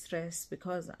not to be stressed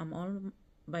because I'm all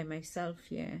by myself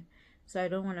here. So I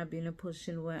don't want to be in a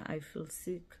position where I feel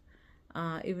sick,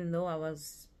 even though I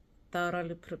was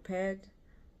thoroughly prepared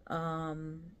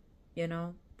you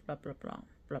know, blah blah blah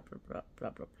blah blah blah blah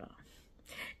blah blah.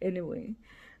 Anyway,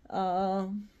 I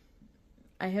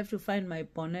have to find my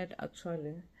bonnet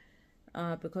actually,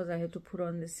 because I had to put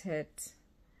on this hat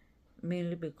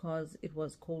mainly because it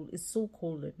was cold. It's so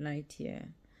cold at night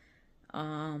here,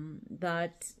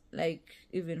 that like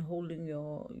even holding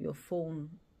your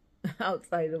phone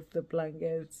outside of the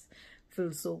blankets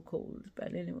feels so cold.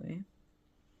 But anyway,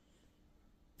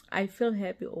 I feel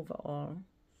happy overall,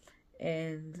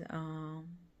 and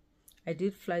I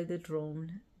did fly the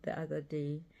drone the other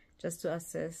day just to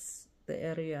assess the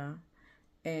area,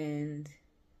 and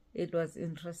it was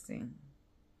interesting.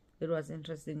 It was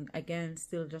interesting. Again,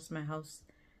 still just my house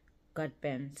got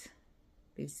bent,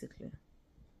 basically.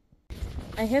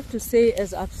 I have to say,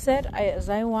 as upset as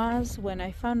I was when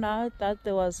I found out that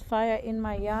there was fire in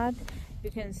my yard, you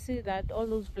can see that all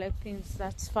those black things,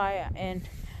 that's fire, and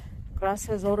grass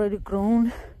has already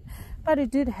grown. But it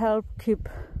did help keep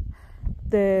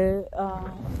the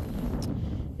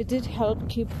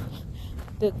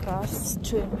grass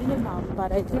to a minimum.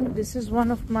 But I think this is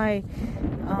one of my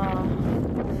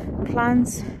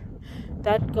plants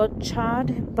that got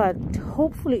charred, but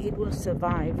hopefully it will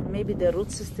survive. Maybe the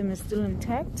root system is still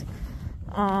intact.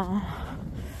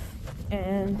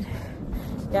 And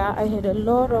yeah, I had a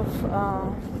lot of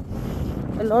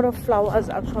flowers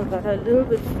actually that are a little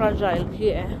bit fragile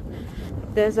here.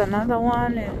 There's another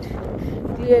one,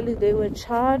 and clearly they were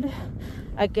charred.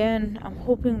 Again, I'm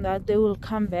hoping that they will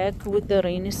come back with the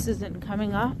rainy season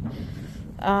coming up.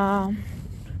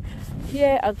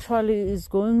 Here actually is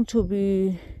going to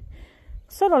be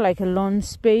sort of like a lawn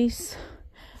space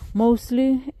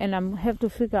mostly, and I have to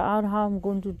figure out how I'm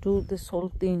going to do this whole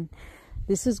thing.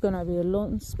 This is gonna be a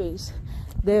lawn space.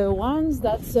 The ones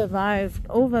that survived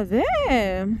over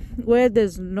there where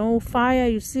there's no fire,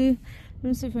 you see, let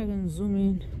me see if I can zoom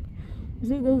in. You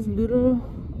see those little,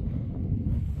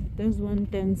 there's one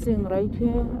dancing right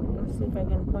here. Let's see if I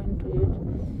can point to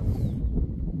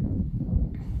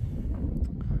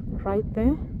it. Right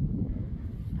there.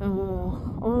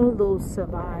 All those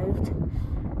survived,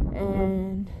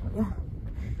 and yeah,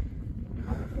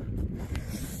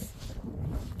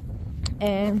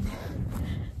 and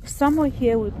somewhere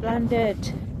here we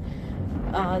planted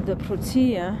the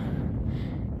protea,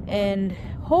 and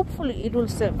hopefully it will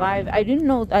survive. I didn't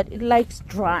know that it likes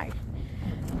dry.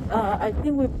 I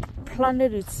think we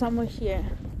planted it somewhere here,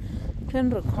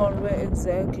 can't recall where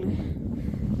exactly,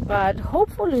 but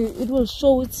hopefully it will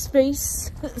show its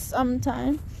face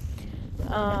sometime.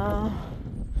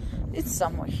 It's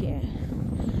somewhere here.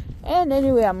 And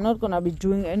anyway, I'm not gonna be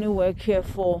doing any work here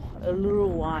for a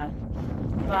little while,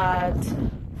 but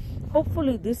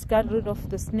hopefully this got rid of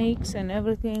the snakes and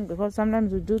everything, because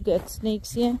sometimes we do get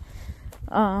snakes here.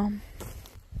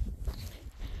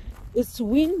 It's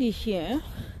windy here,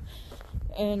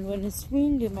 and when it's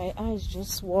windy my eyes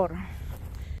just water.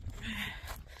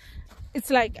 It's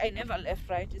like I never left,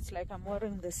 right? It's like I'm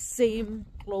wearing the same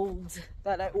clothes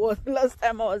that I wore last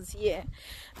time I was here.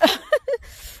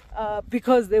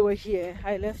 Because they were here.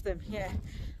 I left them here.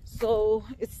 So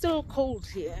it's still cold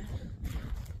here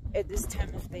at this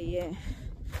time of the year.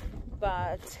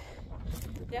 But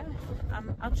yeah,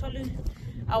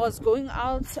 I was going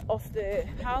out of the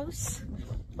house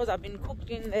because I've been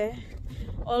cooking there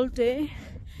all day.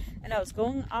 And I was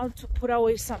going out to put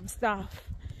away some stuff.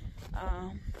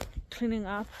 Cleaning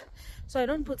up, so I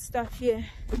don't put stuff here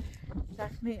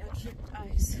that may attract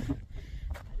eyes.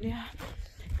 Yeah,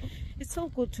 it's so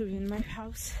good to be in my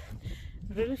house.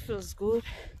 It really feels good,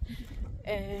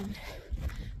 and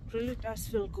really does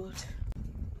feel good.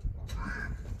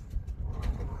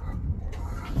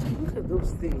 Look at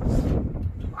those things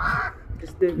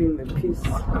disturbing the peace.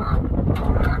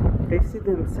 They see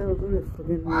themselves in the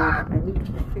friggin' mirror. I need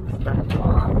to fix that.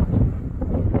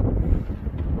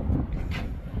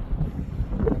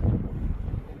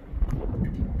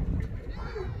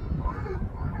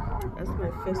 That's my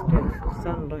first beautiful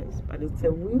sunrise, but it's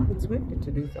windy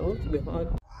today, so I want to be hot.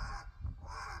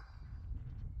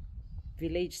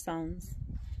 Village sounds.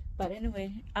 But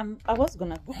anyway, I was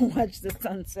gonna go watch the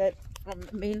sunset from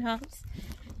the main house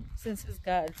since it's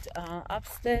got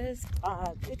upstairs,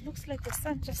 but it looks like the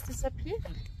sun just disappeared.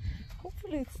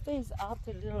 Hopefully it stays out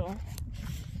a little.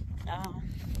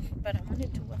 But I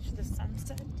wanted to watch the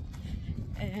sunset,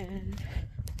 and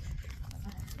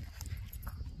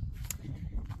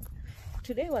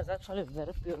today was actually a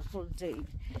very beautiful day.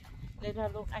 Let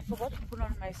alone, I forgot to put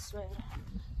on my sweater.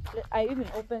 I even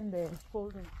opened the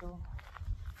folding door.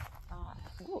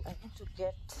 I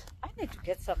need to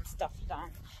get some stuff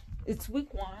done. It's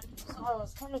week 1, so I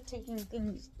was kind of taking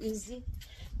things easy,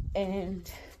 and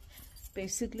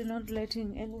basically not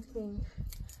letting anything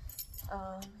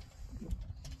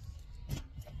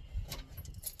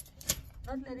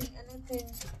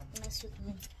mess with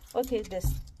me. Okay,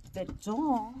 this the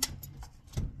door.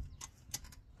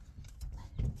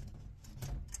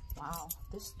 Wow,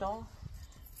 this door,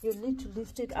 you need to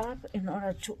lift it up in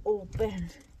order to open.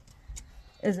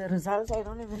 As a result, I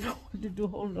don't even know what to do.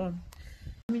 Hold on.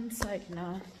 I'm inside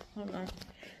now. Hold on.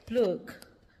 Look,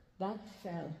 that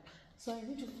fell. So I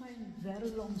need to find very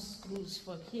long screws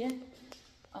for here.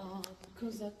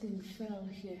 Because that thing fell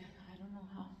here. I don't know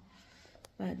how.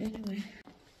 But anyway.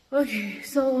 Okay,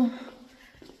 so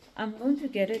I'm going to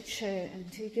get a chair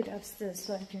and take it upstairs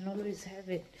so I can always have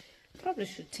it. Probably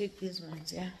should take these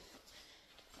ones, yeah.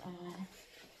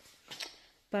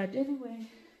 But anyway,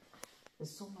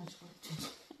 there's so much work to do.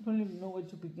 I don't even know where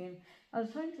to begin. I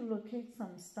was trying to locate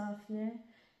some stuff here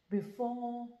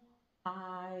before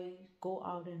I go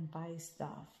out and buy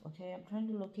stuff. Okay, I'm trying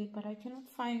to locate, but I cannot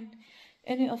find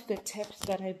any of the taps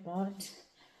that I bought.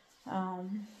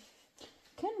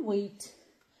 Can't wait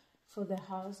for the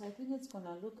house. I think it's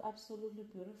gonna look absolutely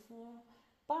beautiful.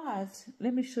 But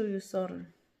let me show you something.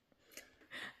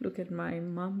 Look at my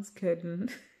mom's curtain.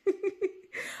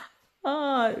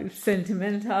 It's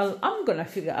sentimental. I'm gonna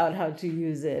figure out how to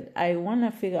use it. I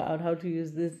wanna figure out how to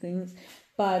use these things,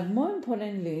 but more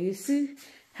importantly, you see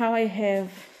how I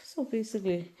have, so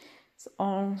basically it's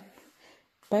all,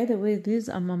 by the way, these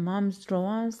are my mom's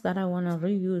drawers that I want to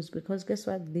reuse, because guess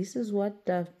what, this is what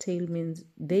dovetail means.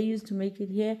 They used to make it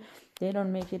here, they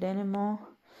don't make it anymore.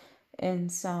 And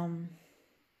some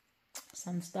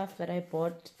stuff that I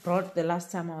brought the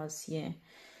last time I was here,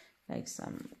 like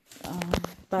some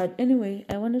but anyway,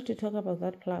 I wanted to talk about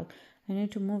that plug. I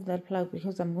need to move that plug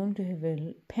because I'm going to have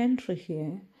a pantry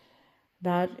here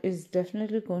that is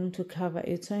definitely going to cover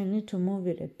it, so I need to move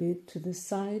it a bit to the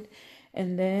side.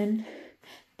 And then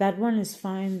that one is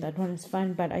fine, that one is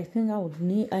fine, but I think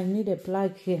I need a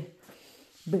plug here,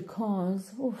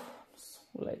 because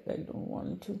I don't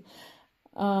want to.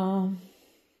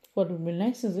 What would be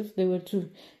nice is if they were to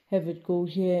have it go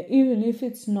here, even if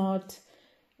it's not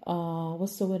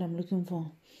what's the word I'm looking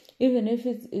for, even if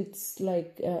it's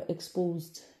like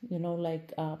exposed, you know,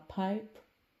 like pipe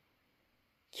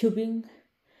cubing,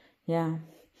 yeah.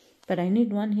 But I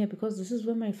need one here because this is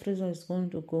where my freezer is going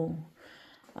to go.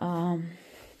 And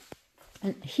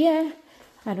here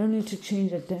I don't need to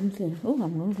change a damn thing.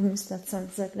 I'm going to miss that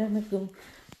sunset. Let me go.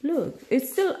 Look,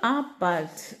 it's still up,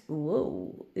 but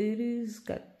whoa, it's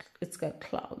got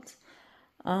clouds.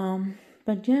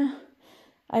 But yeah,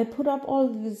 I put up all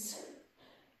these.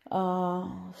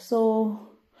 So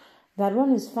that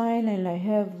one is fine, and I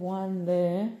have one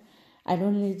there. I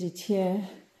don't need it here,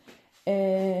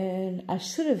 and I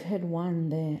should have had one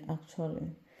there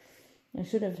actually. I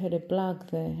should have had a plug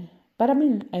there, but I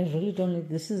mean, I really don't need.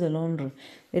 This is a laundry.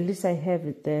 At least I have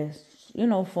it there, you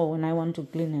know, for when I want to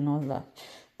clean and all that.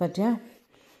 But yeah.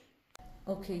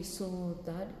 Okay, so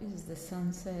that is the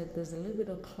sunset. There's a little bit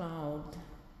of cloud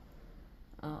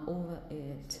over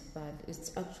it, but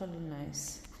it's actually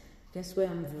nice. Guess where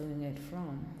I'm viewing it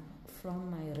from?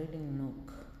 From my reading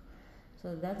nook.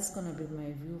 So that's gonna be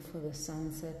my view for the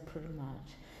sunset pretty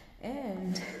much.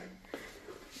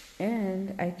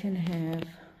 And I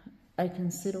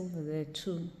can sit over there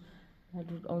too.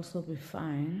 That would also be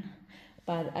fine.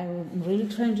 But I'm really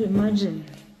trying to imagine.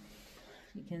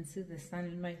 You can see the sun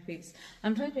in my face.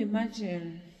 I'm trying to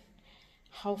imagine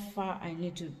how far I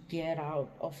need to get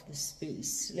out of the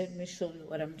space. Let me show you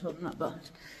what I'm talking about.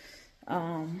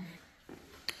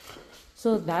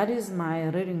 So that is my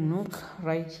reading nook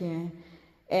right here,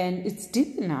 and it's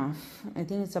deep enough. I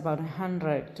think it's about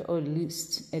 100, or at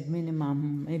least at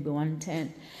minimum maybe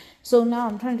 110. So now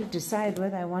I'm trying to decide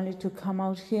whether I want it to come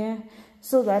out here,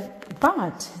 so that,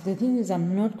 but the thing is,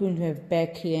 I'm not going to have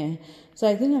back here, so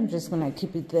I think I'm just gonna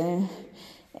keep it there.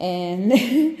 And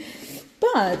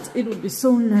but it would be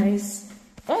so nice,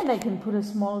 and I can put a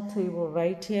small table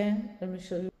right here. Let me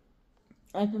show you.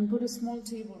 I can put a small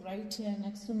table right here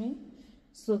next to me,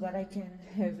 so that I can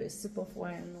have a sip of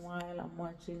wine while I'm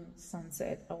watching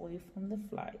sunset away from the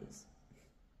flies.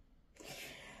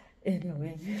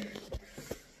 Anyway,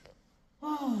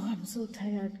 I'm so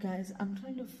tired, guys. I'm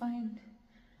trying to find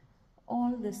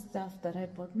all the stuff that I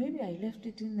bought. Maybe I left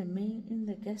it in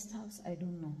the guest house, I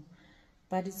don't know.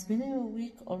 But it's been a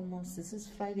week almost. This is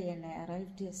Friday and I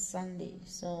arrived here Sunday,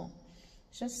 so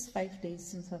it's just 5 days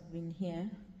since I've been here.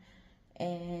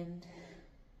 And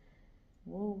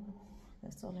whoa,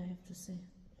 that's all I have to say.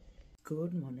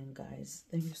 Good morning, guys.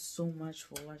 Thank you so much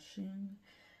for watching.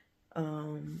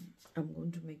 I'm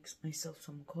going to make myself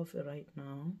some coffee right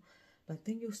now, But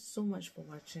thank you so much for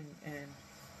watching, and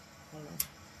hold on,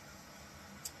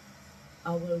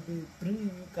 I will be bringing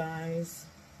you guys,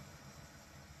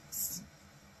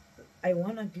 I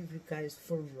want to give you guys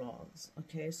full vlogs,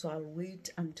 okay? So I'll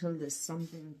wait until there's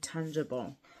something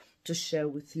tangible to share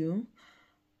with you.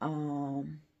 But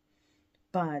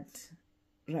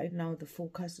right now the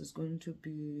focus is going to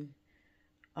be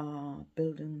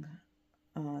building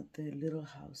the little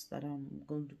house that I'm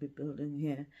going to be building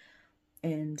here.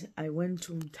 And I went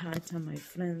to Tata, my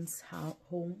friend's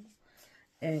home,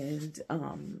 and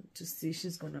to see,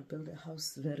 she's gonna build a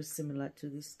house very similar to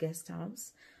this guest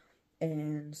house.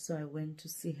 And so I went to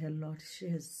see her lot. She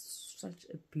has such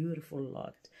a beautiful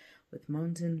lot with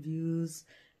mountain views,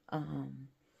 and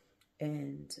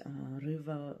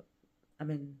river. I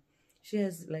mean, she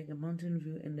has like a mountain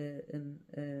view and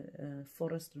a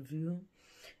forest view,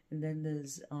 and then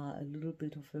there's a little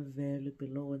bit of a valley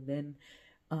below, and then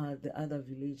the other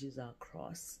villages are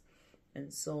across.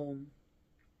 And so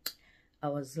I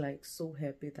was like so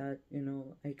happy that, you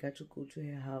know, I got to go to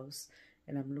her house,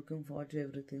 and I'm looking forward to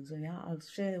everything. So yeah, I'll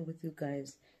share with you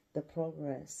guys the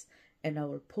progress, and I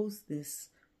will post this.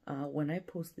 When I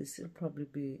post this, it'll probably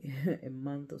be a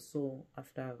month or so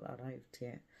after I've arrived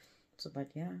here. So, but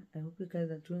yeah, I hope you guys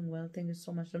are doing well. Thank you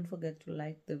so much. Don't forget to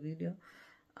like the video,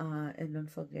 and don't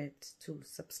forget to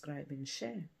subscribe and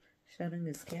share. Sharing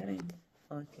is caring.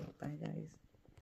 Okay, bye guys.